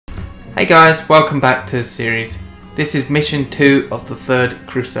Hey guys, welcome back to the series. This is mission 2 of the 3rd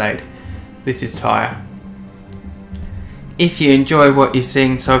Crusade. This is Tyre. If you enjoy what you're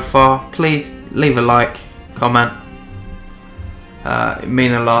seeing so far, please leave a like, comment. It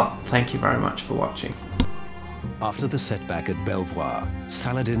means a lot. Thank you very much for watching. After the setback at Belvoir,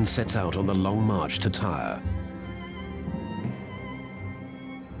 Saladin sets out on the long march to Tyre.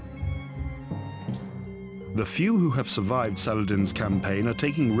 The few who have survived Saladin's campaign are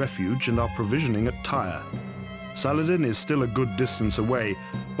taking refuge and are provisioning at Tyre. Saladin is still a good distance away,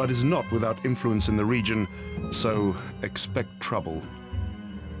 but is not without influence in the region, so expect trouble.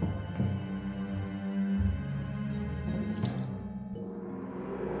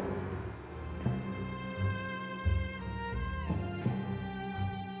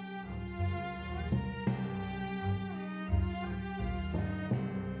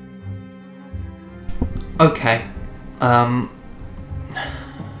 Okay, I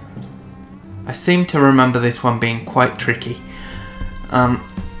seem to remember this one being quite tricky.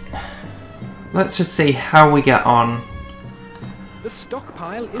 Let's just see how we get on. The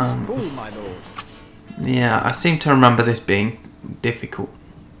stockpile is full, my lord. Yeah, I seem to remember this being difficult.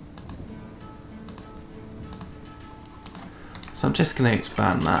 So I'm just going to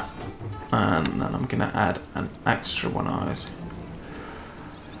expand that, and then I'm going to add an extra one of those.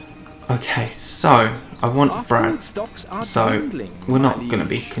 Okay, so I want bread, so we're not going to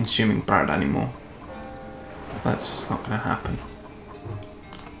be consuming bread anymore. That's just not going to happen.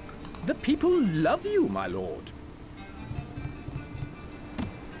 The people love you, my lord.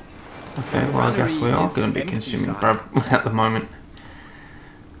 Okay, well I guess we are going to be consuming bread at the moment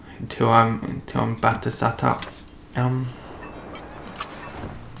until I'm better set up.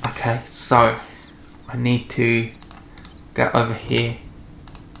 Okay, so I need to get over here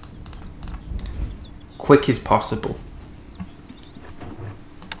quick as possible.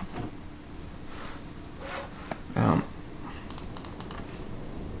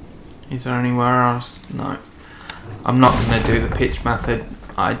 Is there anywhere else? No. I'm not going to do the pitch method.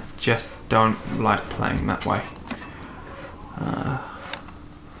 I just don't like playing that way.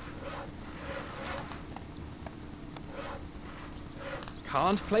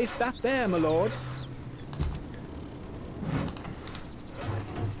 Can't place that there, my lord.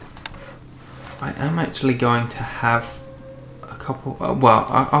 I am actually going to have a couple. Well,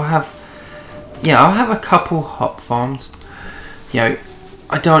 I'll have. Yeah, I'll have a couple hop farms. You know,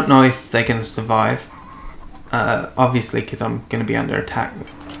 I don't know if they're going to survive. Obviously, because I'm going to be under attack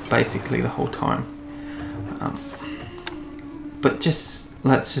basically the whole time. But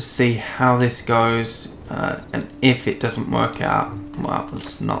let's just see how this goes. And if it doesn't work out, well,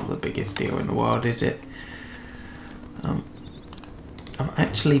 it's not the biggest deal in the world, is it? I'm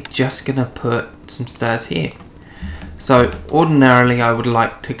actually just going to put some stairs here. So ordinarily I would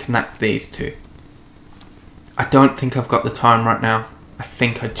like to connect these two. I don't think I've got the time right now. I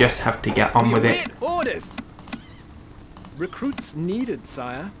think I just have to get on with it. Orders. Recruits needed,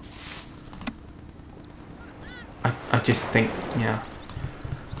 sire. I just think, yeah.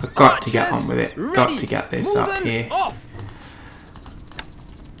 I've got to get on with it. Got to get this up here.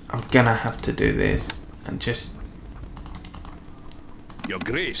 I'm gonna have to do this and just Your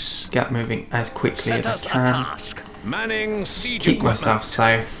Grace, get moving as quickly as I can. manning siege Keep myself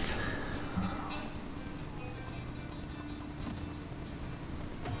safe.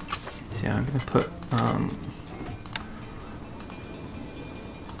 So yeah, I'm gonna put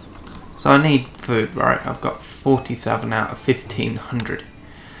so I need food, right? I've got 47 out of 1500.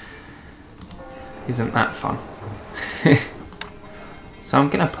 Isn't that fun? So I'm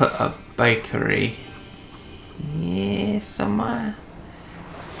gonna put a bakery here somewhere.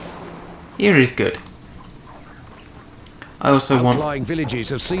 Here is good. I also want. Outlying villages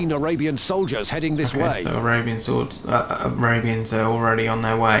have seen Arabian soldiers heading this way. So Arabians are already on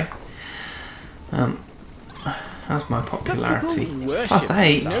their way. How's my popularity?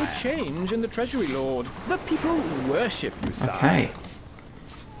 +8. No change in the treasury, lord. The people worship you, sire. Okay.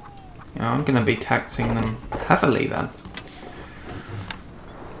 Yeah, I'm going to be taxing them heavily then.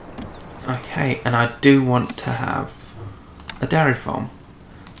 Okay, and I do want to have a dairy farm,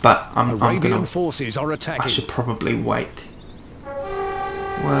 but I'm going forces are attacking. I should probably wait.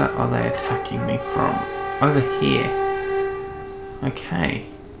 Where are they attacking me from? Over here. Okay.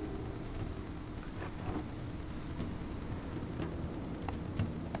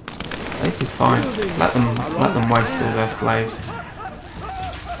 This is fine. Let them waste all their slaves.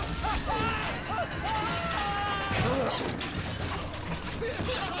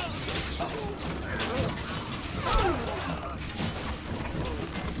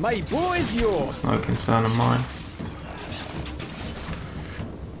 My boy is yours. No concern of mine.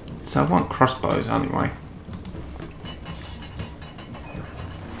 So I want crossbows anyway.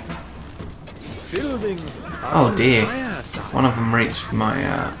 Buildings are Oh on dear. fire, sire. One of them reached my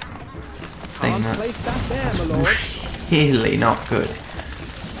thing. Can't place that there, That's my lord. really not good.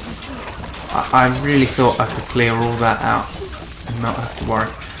 I really thought I could clear all that out and not have to worry.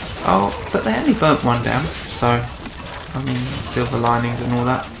 Oh, but they only burnt one down, so I mean, silver linings and all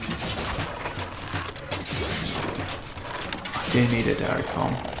that. I do need a dairy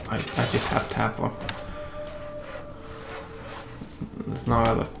farm. I just have to have one. There's no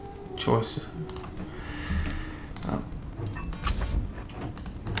other choice.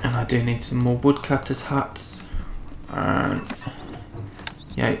 And I do need some more woodcutters' huts.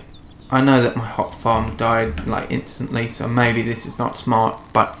 Yeah, I know that my hop farm died like instantly, so maybe this is not smart,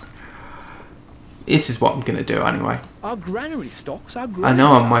 but this is what I'm gonna do anyway. Our granary stocks are great. I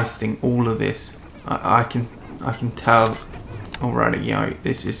know I'm sire. wasting all of this. I can tell already. You know,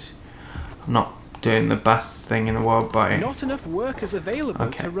 I'm not doing the best thing in the world by. Not enough workers available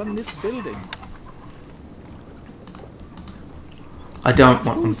Okay. to run this building. I don't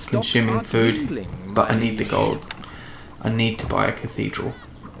want them Food stocks consuming are food, dwindling, but I my need the liege. gold. I need to buy a cathedral,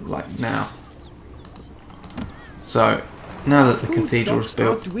 like now. So, now that the Food cathedral's stocks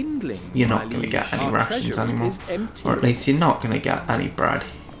are built, dwindling, you're my not going to liege. get any Our rations treasury anymore. is empty. Or at least you're not going to get any bread.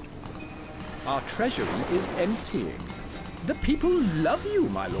 Our treasury is emptying. The people love you,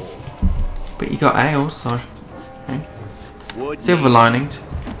 my lord. But you got ale, so... okay. Would Silver linings.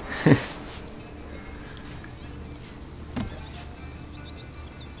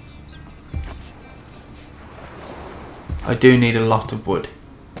 I do need a lot of wood.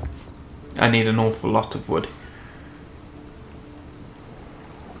 I need an awful lot of wood.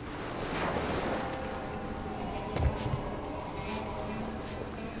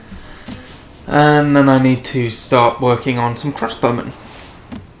 And then I need to start working on some crossbowmen.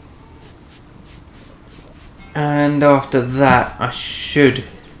 And after that I should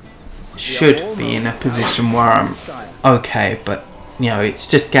be in a position where I'm okay, but you know, it's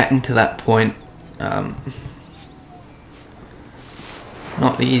just getting to that point.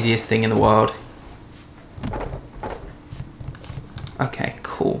 Not the easiest thing in the world. Okay,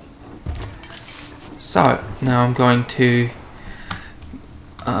 cool. So now I'm going to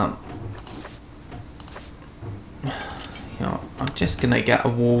you know, I'm just gonna get a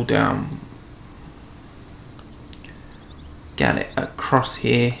wall down, get it across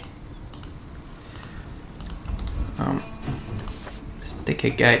here, stick a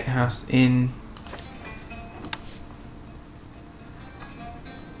gatehouse in.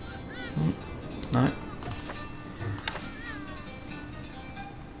 No.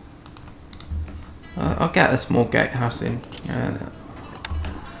 I'll get a small gatehouse in.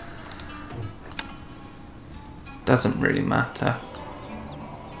 Doesn't really matter.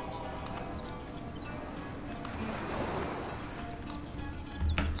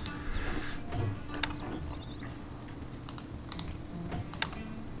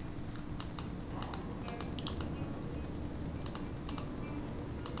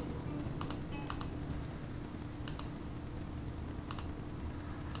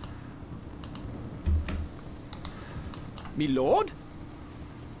 Me lord?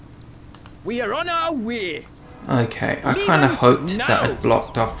 We are on our way. Okay, I Leave kind of him hoped now. that I'd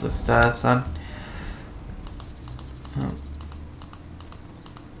blocked off the stairs then. Oh.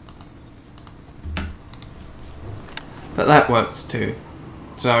 But that works too.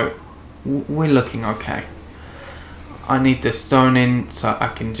 So, we're looking okay. I need the stone in so I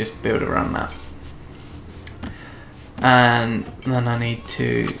can just build around that. And then I need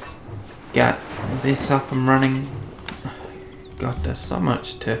to get this up and running. God, there's so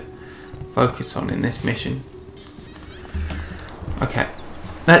much to focus on in this mission. Okay,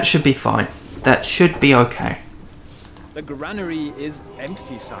 that should be fine. That should be okay. The granary is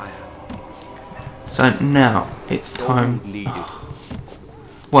empty, sire. So now it's time.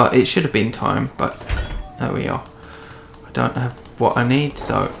 Well, it should have been time, but there we are. I don't have what I need,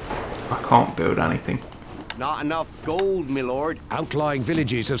 so I can't build anything. Not enough gold, my lord. Outlying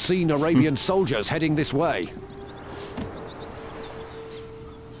villages have seen Arabian soldiers heading this way.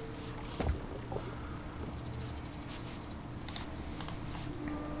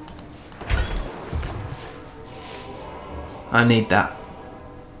 I need that.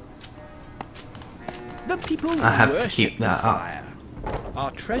 The people I have to worship keep you, that up. sire.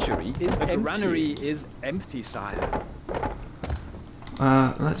 Our treasury is empty. The granary is empty, sire.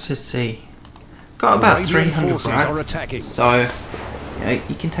 Let's just see. Got about Arabian 300 forces right? are attacking. So, yeah,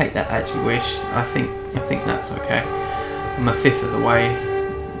 you can take that as you wish. I think that's okay. I'm a fifth of the way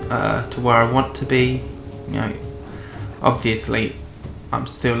to where I want to be. You know, obviously, I'm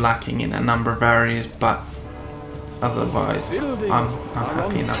still lacking in a number of areas, but otherwise I'm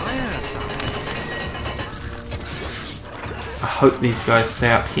happy enough. I hope these guys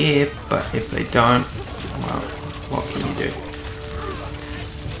stay up here, but if they don't, well, what can you do?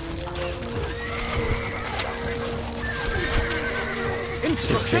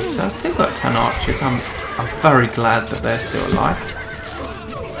 So I've still got 10 archers. I'm very glad that they're still alive.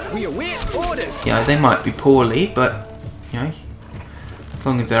 We await orders. You know, they might be poorly, but you know, as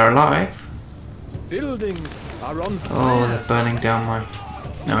long as they're alive. Buildings are on fire. Oh, they're burning down my.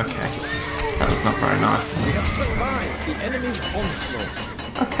 Okay, that was not very nice. We have survived the enemy's onslaught.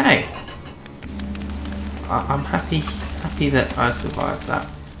 Okay, I'm happy that I survived that.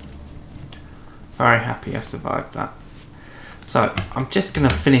 Very happy I survived that. So I'm just going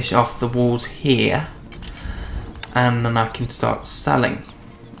to finish off the walls here, and then I can start selling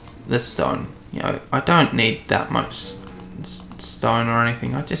the stone. You know, I don't need that much stone or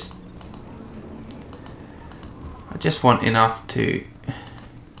anything. I just want enough to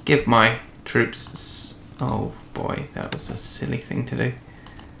give my troops. Oh boy, that was a silly thing to do.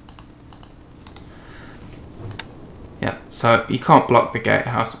 Yeah, so you can't block the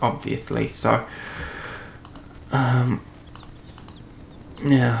gatehouse, obviously. So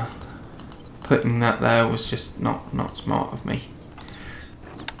yeah, putting that there was just not smart of me.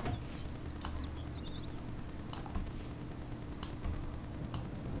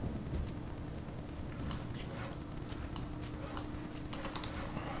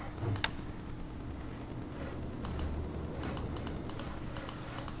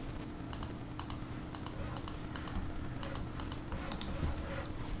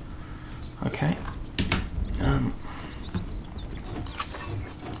 Okay.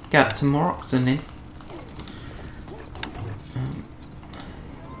 Get some more oxen in.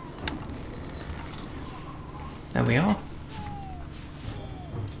 There we are.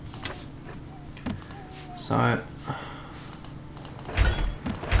 So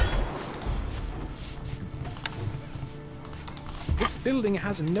This building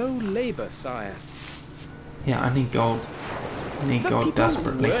has no labor, sire. yeah, I need gold. I need gold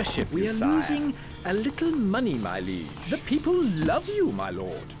desperately. Worship we are losing a little money, my liege. The people love you, my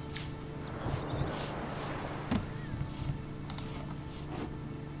lord.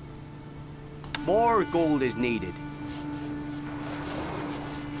 More gold is needed.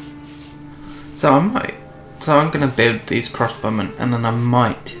 So I'm gonna build these crossbowmen, and then I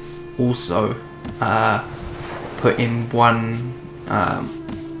might also put in one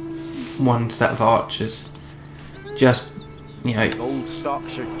set of archers, just you know, Gold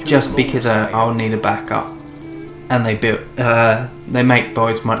stocks are too just low, because sire. I'll need a backup. And they make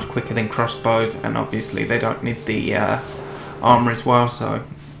bows much quicker than crossbows, and obviously they don't need the armor as well, so it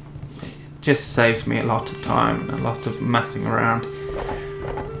just saves me a lot of time and a lot of messing around.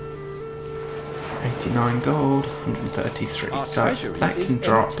 89 gold, 133, Our so treasury that is can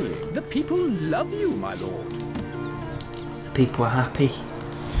drop. emptying. The people love you, my lord. People are happy.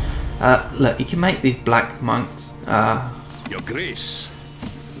 Look, you can make these black monks. Your Grace.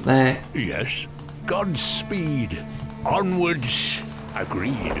 They're Yes. Godspeed. Onwards.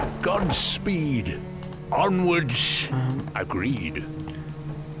 Agreed. Godspeed. Onwards. Agreed.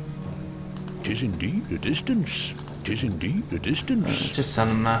 'Tis indeed a distance. 'Tis indeed a distance. just send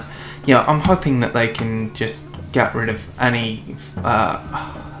them there. Yeah, I'm hoping that they can just get rid of any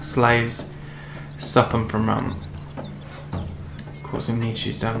slaves, stop them from causing me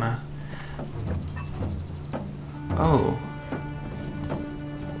issues down there. Oh.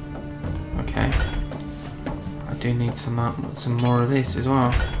 Okay. I do need some more of this as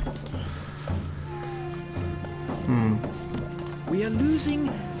well. We are losing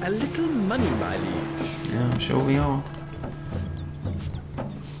a little money, my liege. Yeah, I'm sure we are.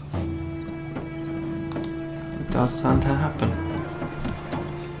 It does tend to happen.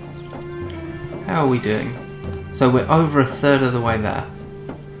 How are we doing? So we're over a third of the way there.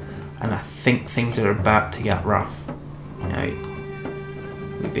 And I think things are about to get rough. You know,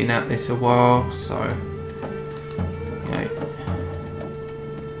 we've been at this a while, so you know,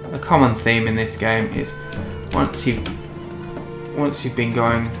 a common theme in this game is once you've been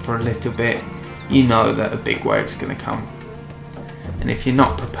going for a little bit, you know that a big wave's going to come, and if you're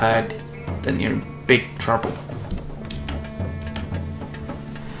not prepared, then you're in big trouble.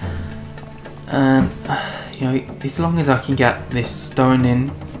 And you know, as long as I can get this stone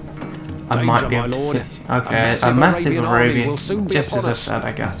in, I might be able to finish. Okay, a massive Arabian, will soon be just as upon I us. said,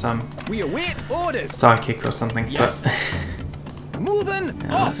 I guess I'm We await orders. psychic or something, Yes. but Moving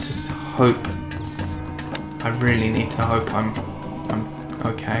yeah, up. let's just hope. I really need to hope I'm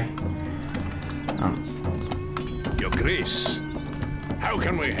okay. Your Grace. How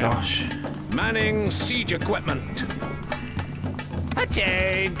can we help? Gosh. Manning siege equipment.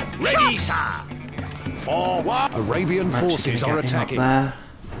 Attain. Ready, sir. Forward. Arabian I'm actually forces gonna are get him up attacking. there.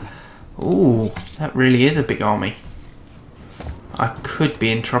 Ooh, that really is a big army. I could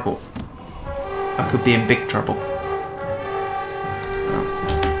be in trouble. I could be in big trouble.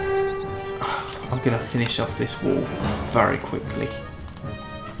 I'm gonna finish off this wall very quickly.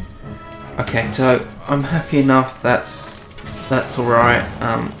 Okay, so I'm happy enough. That's all right.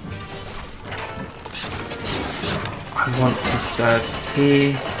 I want some stairs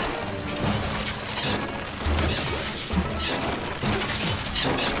here.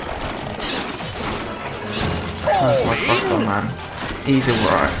 That's my crossbow man. He's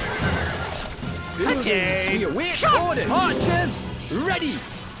alright. Attain. We await orders. Archers, ready.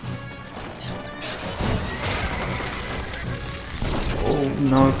 Oh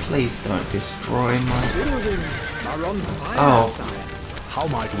no, please don't destroy my... Buildings are on fire, Oh. sire. How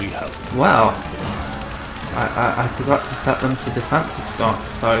might we help? Wow. I forgot to set them to defensive stance,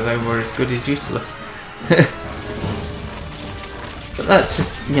 so they were as good as useless. But that's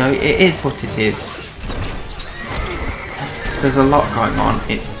just, you know, it is what it is. There's a lot going on.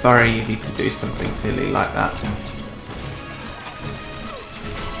 It's very easy to do something silly like that.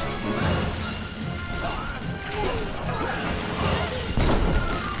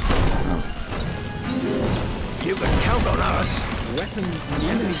 You can count on us. Weapons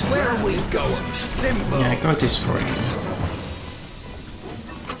needed. Where are we going? Simple. Yeah, go destroy them.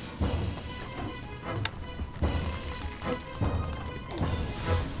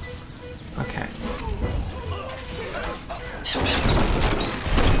 Okay.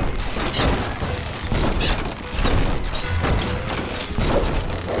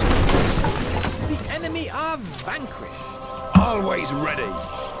 The enemy are vanquished. Always ready.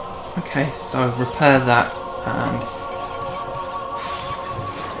 Okay, so repair that, and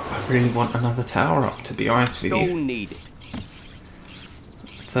I really want another tower up, to be honest with you. Stone needed.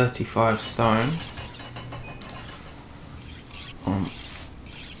 35 stone.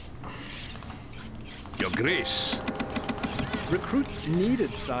 Your Grace. Recruits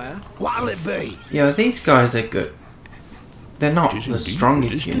needed, sire. What'll it be? Yeah, these guys are good. They're not Tis the indeed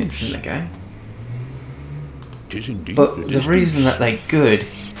strongest the units in distance. the game, 'Tis indeed but the the distance. reason that they're good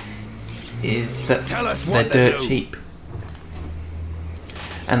is that Tell us they're what to dirt do. cheap.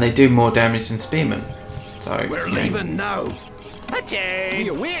 And they do more damage than spearmen. So, We're you know, leaving now. We Attain.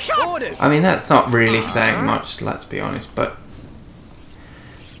 await orders. I mean, that's not really saying much, let's be honest, but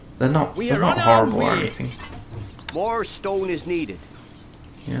they're not We are on our horrible or way. anything. More stone is needed.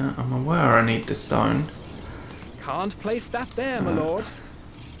 Yeah, I'm aware I need the stone. Can't place that there, my lord.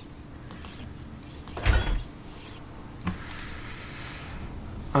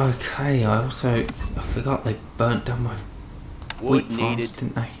 Okay, I forgot they burnt down my Wood wheat farms, needed.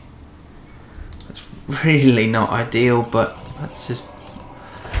 didn't they? That's really not ideal, but that's just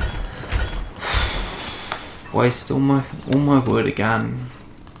waste all my wood again.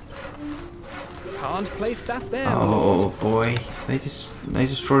 Can't place that there, my lord. Oh boy, they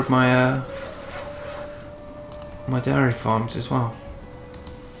destroyed my my dairy farms as well.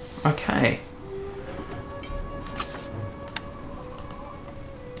 Okay.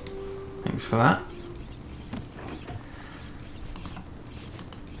 Thanks for that.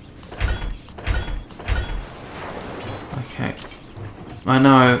 Okay. I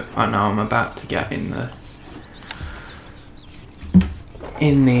know I'm about to get in the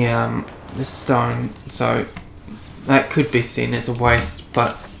stone, so that could be seen as a waste,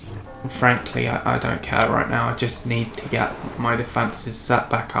 but frankly I don't care right now. I just need to get my defences set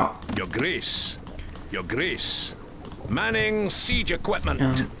back up. Your Grace. Your Grace. Manning siege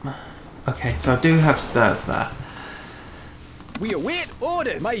equipment. Okay, so I do have stairs there. We await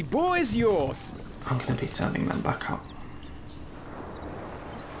orders. My bow is yours. I'm going to be sending them back up.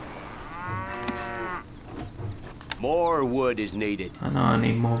 More wood is needed. I know I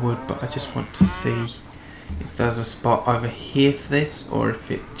need more wood, but I just want to see if there's a spot over here for this, or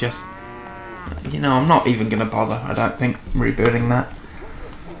if it just... You know, I'm not even going to bother, I don't think, rebuilding that.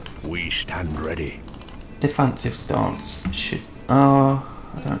 We stand ready. Defensive stance should... Oh,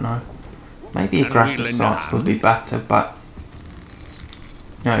 I don't know. Maybe aggressive wheel in stance the would be better, but...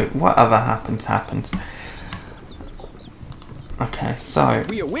 No, whatever happens, happens. Okay, so...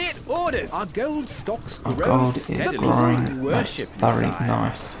 We await orders. Our gold stocks Our grow gold is steadily. growing. That's Worship you, very sire.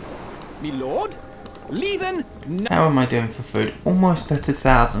 nice. Me lord, leaving now. How am I doing for food? Almost at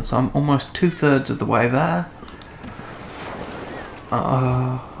 1,000, so I'm almost 2/3 of the way there.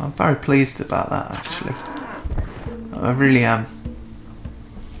 I'm very pleased about that, actually. I really am.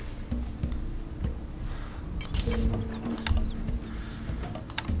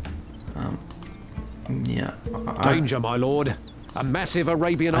 Yeah. Danger, my lord. A massive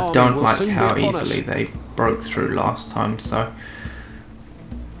Arabian I army don't will like soon how be upon easily us. they broke through last time, so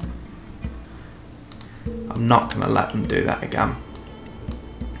I'm not going to let them do that again.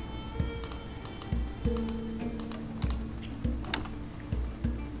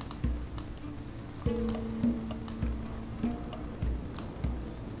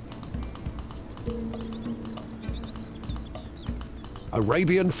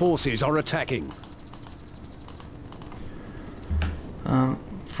 Arabian forces are attacking.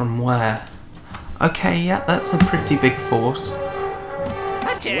 From where? Okay, yeah, that's a pretty big force.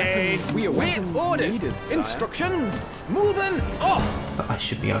 We await orders. Instructions. Moving off. But I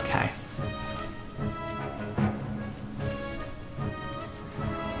should be okay.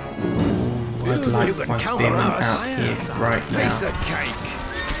 Ooh, I'd like my spearmen out here right now. Piece of cake.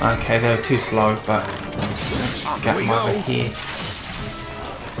 Okay, they're too slow, but let's just get them over here.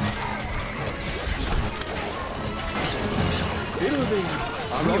 Buildings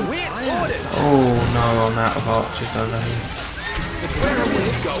are we await orders. Oh no, I'm out of archers over here. Where we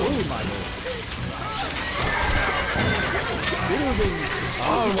go, my lord. Buildings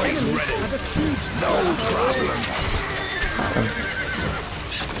Always ready. as a siege. No problem.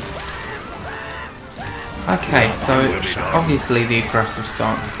 Okay, so obviously the aggressive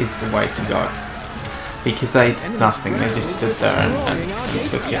stance is the way to go. Because they did nothing, they just stood there and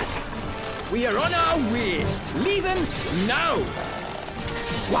took it. We are on our way. Leaving now.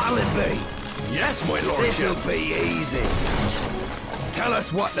 What'll it be? Yes, my lordship. This'll be easy. Tell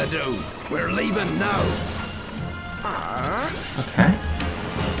us what to do. We're leaving now. Okay.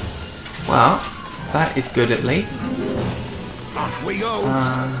 Well, that is good at least. Off we go.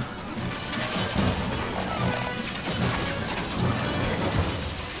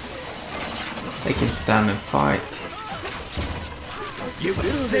 They can stand and fight. You were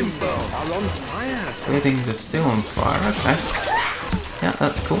simple. Are on fire. Buildings are still on fire, okay. Yeah,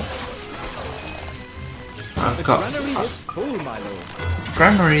 that's cool. I've got... Granary is full, my lord.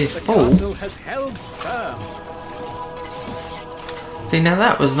 Granary is The full? castle has held firm. See, now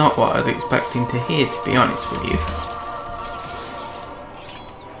that was not what I was expecting to hear, to be honest with you.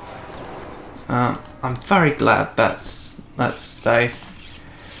 I'm very glad that's safe.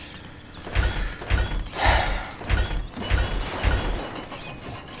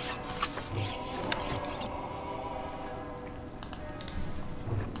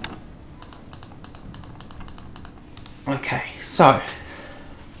 Okay, so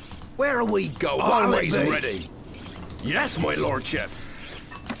Where are we going? Always ready. Yes, my lordship.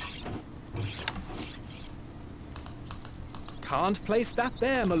 Can't place that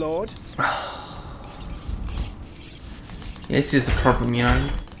there, my lord. this is the problem, you know.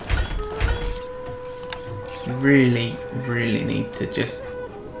 You really, really need to just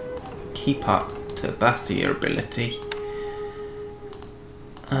keep up to the best of your ability.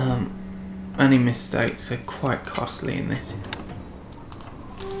 Any mistakes are quite costly in this.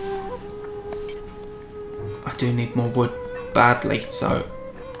 I do need more wood badly, so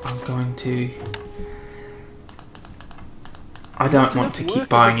I'm going to... I don't want to keep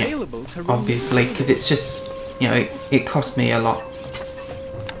buying it, obviously, because it's just, you know, it cost me a lot.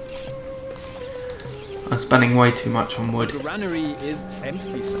 I'm spending way too much on wood. The granary is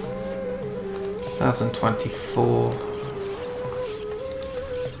empty, sir. 1024.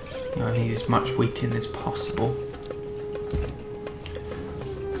 You know, I need as much wheat in as possible.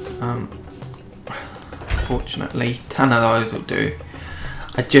 Fortunately, 10 of those will do.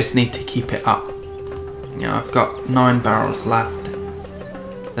 I just need to keep it up. You know, I've got 9 barrels left.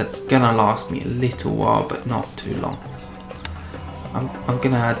 That's gonna last me a little while, but not too long. I'm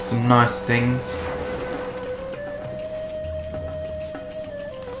gonna add some nice things.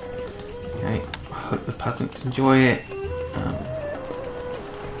 Okay, I hope the peasants enjoy it.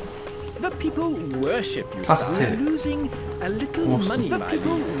 The people worship you, Plus sir. two. Losing a little Awesome. money, my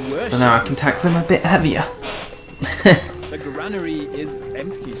lord. So now I can tax them a bit heavier. The granary is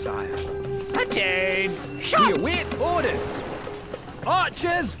empty, sire. Attain. We await orders.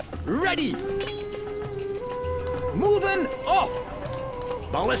 Archers, ready. Moving off.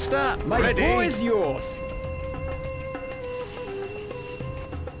 Ballista, My ready. bow is yours.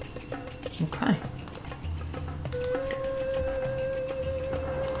 Okay.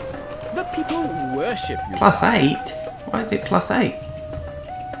 The people worship you, Plus sire. 8? Why is it plus 8?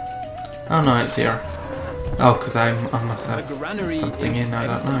 Oh no, it's 0. Oh, because I must The have granary something is in, I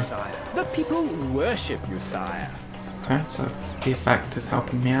don't empty, know. sire. The people worship you, sire. Okay, so the effect is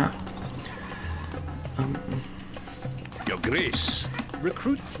helping me out. Your grace.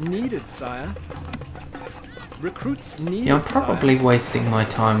 Recruits needed, sire. Recruits needed. Yeah, I'm probably wasting my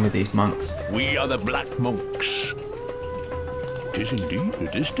time with these monks. We are the Black Monks. 'Tis indeed the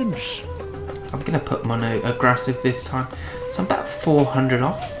distance. I'm going to put them on aggressive this time. So I'm about 400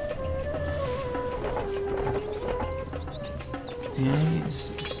 off. Yeah,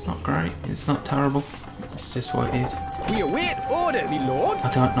 it's not great. It's not terrible. It's just what it is. We await orders, my lord.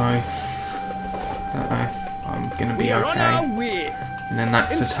 I don't know if I'm going to be We are on okay. our way. And then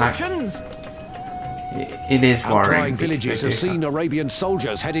that's attack. Instructions. It is worrying. Outlying because villages they have do seen Arabian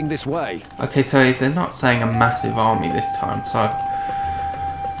soldiers heading this way. Okay, so they're not saying a massive army this time, so...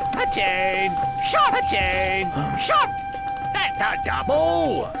 Attain! Shot! Attain! Shot! That's a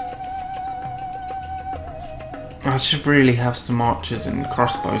double! I should really have some archers and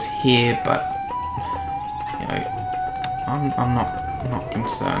crossbows here, but... You know, I'm not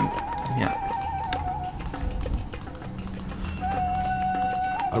concerned. Yeah.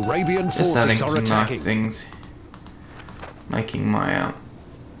 Arabian Just adding forces are some attacking. nice things. Making my...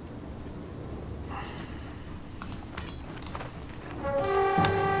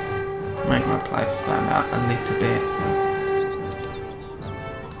 make my place stand out a little bit.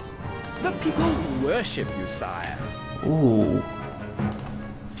 The people worship you, sire. Ooh.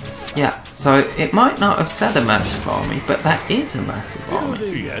 Yeah, so it might not have said a massive army, but that is a massive army.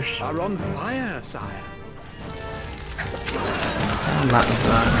 Buildings Yes. are on fire, sire. Oh, that was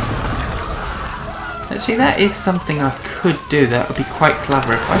actually, that is something I could do. That would be quite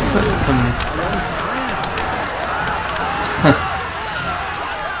clever if I put some...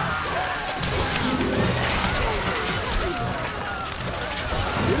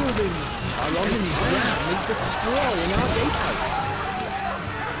 Buildings are on fire. Is destroying our gatehouse.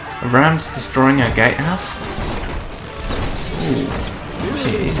 A ram's destroying our gatehouse? Ooh.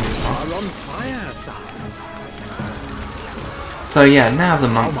 Buildings are on fire, sire. So yeah, now the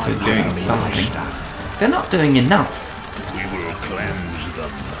monks are doing something. They're not doing enough, We will cleanse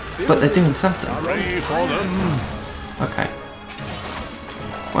them. but they're doing something. Pray for them. Okay.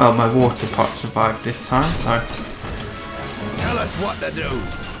 Well, my water pot survived this time, so... Tell us what to do.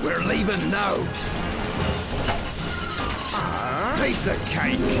 We're leaving now. Piece of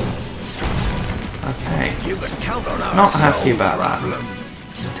cake. Okay. You can count on us. Not happy about that,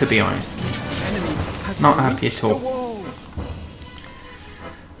 to be honest. Enemy has Not happy reached at all. the walls.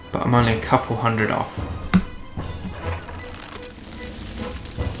 But I'm only a couple hundred off.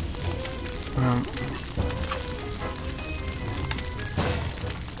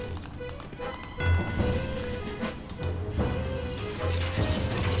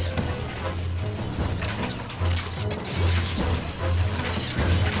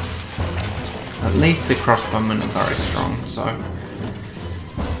 At least the crossbowmen are very strong, so...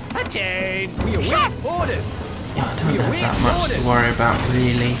 Attain! We await orders. Yeah, I don't have that much to worry about,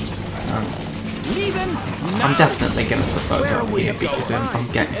 really. Leaving I'm definitely going to put those up here because I'm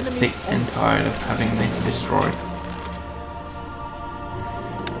getting sick and tired of having this destroyed.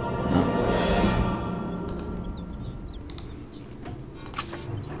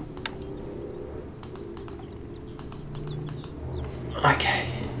 Okay,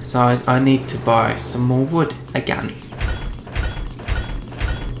 so I need to buy some more wood again.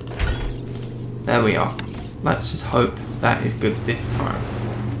 There we are. Let's just hope that is good this time.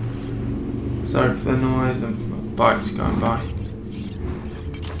 Sorry for the noise of bikes going by.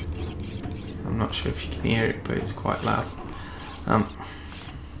 I'm not sure if you can hear it, but it's quite loud.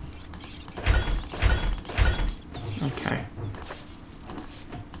 Okay.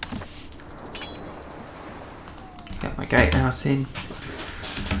 Get my gatehouse in.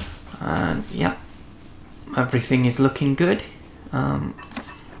 And yeah, everything is looking good.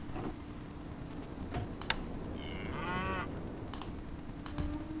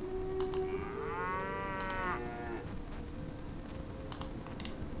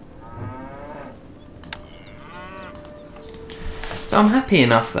 So I'm happy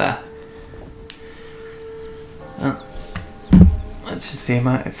enough there. Let's just see, I'm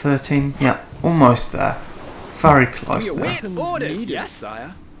at 13. Yeah, almost there. Very close We there. await orders. Yes,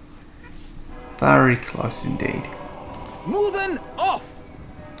 sire. Very close indeed. Moving off.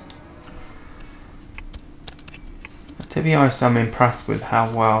 To be honest, I'm impressed with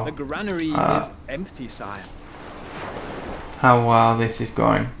how well The granary is empty, sire. this is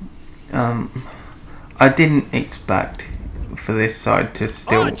going. I didn't expect for this side to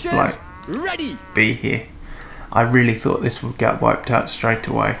still Archers, like ready. be here. I really thought this would get wiped out straight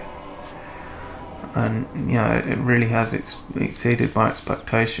away, and yeah, it really has exceeded my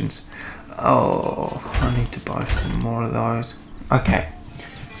expectations. Oh, I need to buy some more of those. Okay,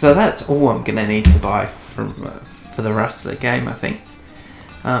 so that's all I'm gonna need to buy from for the rest of the game, I think.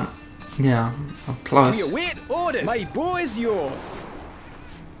 Yeah, I'm close. We await orders. My bow is yours.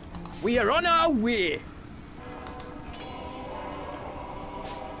 We are on our way.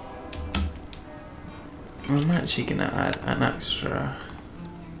 I'm actually going to add an extra.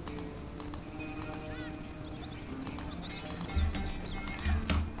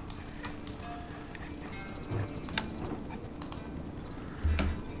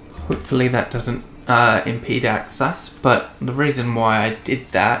 Hopefully that doesn't impede access, but the reason why I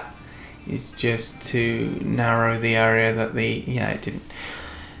did that is just to narrow the area that the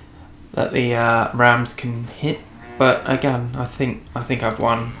Rams can hit. But again, I think I've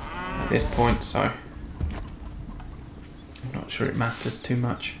won at this point, so I'm not sure it matters too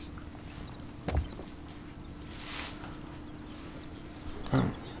much.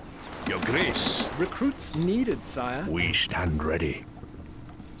 Your Grace. Recruits needed, sire. We stand ready.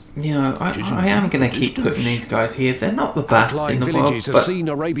 You know, I am going to keep putting these guys here. They're not the best in the world, villages have but seen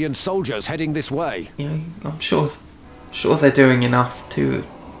Arabian soldiers heading this way. you know, I'm sure they're doing enough to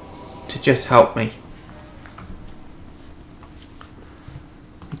just help me.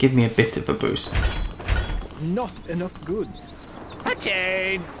 Give me a bit of a boost. Not enough goods.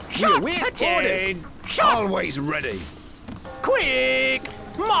 Attain! We Shot! await Attain! orders. Shot! Always ready. Quick!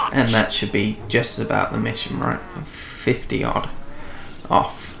 March! And that should be just about the mission, right? 50 odd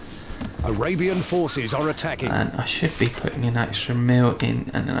off. Arabian forces are attacking. And I should be putting an extra mill in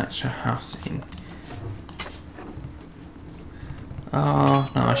and an extra house in.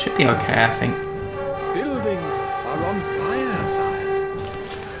 Oh, no, I should be okay, I think. Buildings are on fire, sire.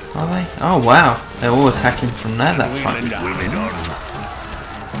 Are they? Oh, wow. They're all attacking from there that time.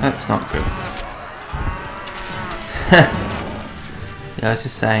 That's not good. Yeah, I was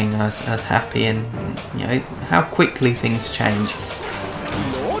just saying I was happy, and you know how quickly things change.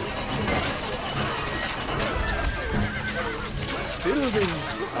 Lord? Buildings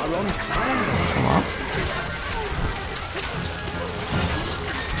are on fire. Come on.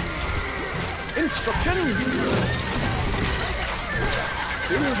 Instructions!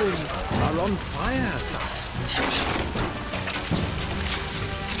 Buildings are on fire, sire.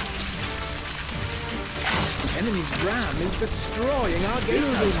 Enemy's ram is destroying our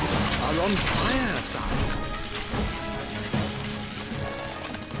buildings. Are on fire, sire.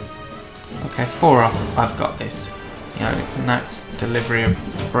 Okay, 4 up. I've got this. You know, and that's delivery of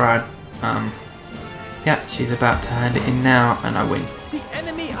Brad. Yeah, she's about to hand it in now, and I win. The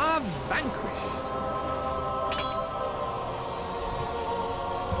enemy are vanquished.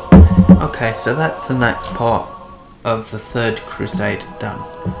 Okay, so that's the next part of the 3rd Crusade done.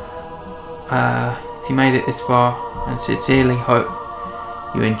 If you made it this far, I sincerely hope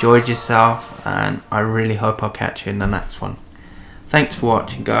you enjoyed yourself, and I really hope I'll catch you in the next one. Thanks for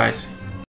watching, guys.